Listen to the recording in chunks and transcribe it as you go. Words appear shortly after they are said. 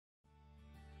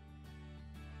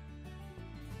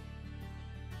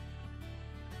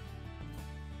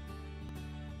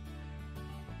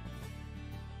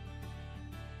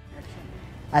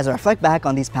As I reflect back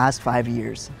on these past 5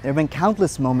 years, there have been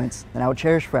countless moments that I will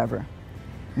cherish forever.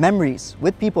 Memories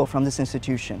with people from this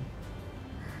institution.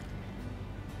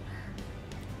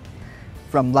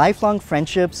 From lifelong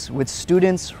friendships with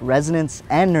students, residents,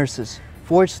 and nurses,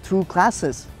 forged through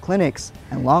classes, clinics,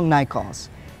 and long night calls,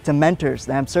 to mentors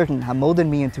that I'm certain have molded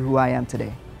me into who I am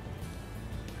today.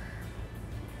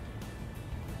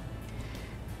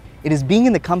 It is being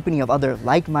in the company of other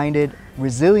like-minded,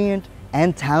 resilient,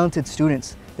 and talented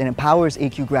students that empowers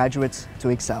AQ graduates to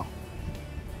excel.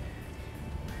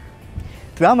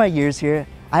 Throughout my years here,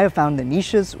 I have found the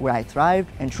niches where I thrived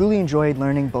and truly enjoyed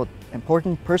learning both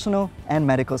important personal and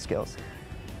medical skills.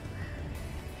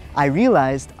 I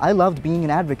realized I loved being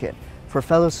an advocate for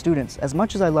fellow students as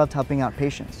much as I loved helping out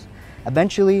patients.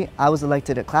 Eventually, I was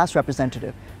elected a class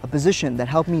representative, a position that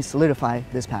helped me solidify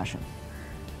this passion.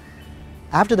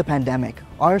 After the pandemic,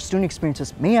 our student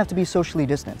experiences may have to be socially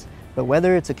distanced, but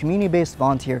whether it's a community-based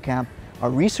volunteer camp, a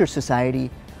research society,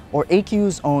 or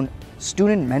AQ's own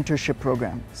student mentorship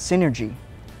program, Synergy,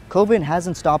 COVID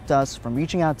hasn't stopped us from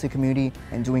reaching out to the community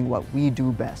and doing what we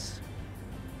do best.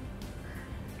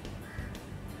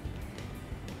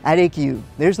 At AQ,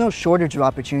 there's no shortage of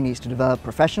opportunities to develop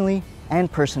professionally and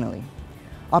personally.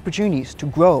 Opportunities to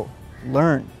grow,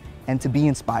 learn, and to be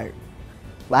inspired.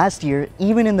 Last year,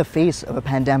 even in the face of a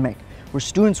pandemic where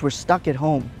students were stuck at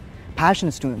home,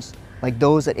 passionate students like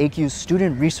those at AQ's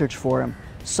Student Research Forum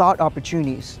sought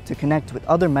opportunities to connect with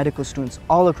other medical students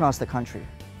all across the country.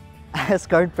 As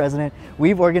current president,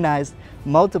 we've organized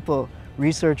multiple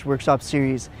research workshop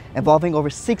series involving over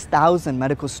 6,000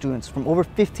 medical students from over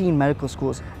 15 medical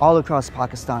schools all across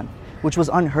Pakistan, which was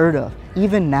unheard of.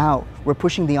 Even now, we're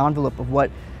pushing the envelope of what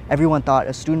everyone thought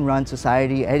a student-run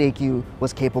society at AQ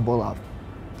was capable of.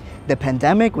 The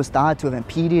pandemic was thought to have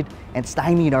impeded and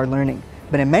stymied our learning,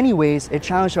 but in many ways, it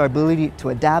challenged our ability to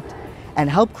adapt and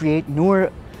help create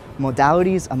newer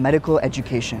modalities of medical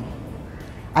education.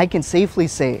 I can safely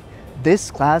say this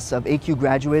class of AQ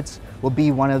graduates will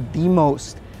be one of the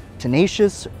most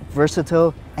tenacious,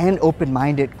 versatile, and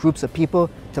open-minded groups of people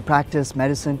to practice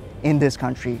medicine in this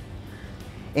country.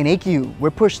 In AQ,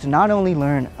 we're pushed to not only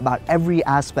learn about every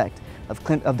aspect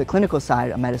of the clinical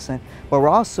side of medicine, but we're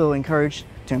also encouraged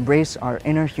to embrace our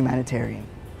inner humanitarian.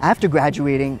 After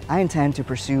graduating, I intend to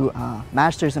pursue a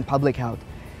master's in public health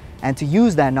and to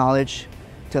use that knowledge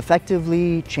to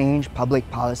effectively change public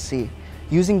policy,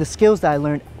 using the skills that I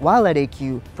learned while at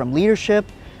AQ, from leadership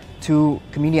to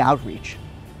community outreach.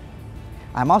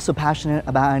 I'm also passionate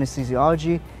about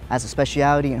anesthesiology as a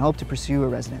specialty and hope to pursue a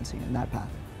residency in that path.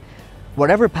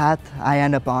 Whatever path I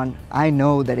end up on, I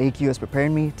know that AQ has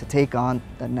prepared me to take on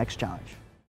the next challenge.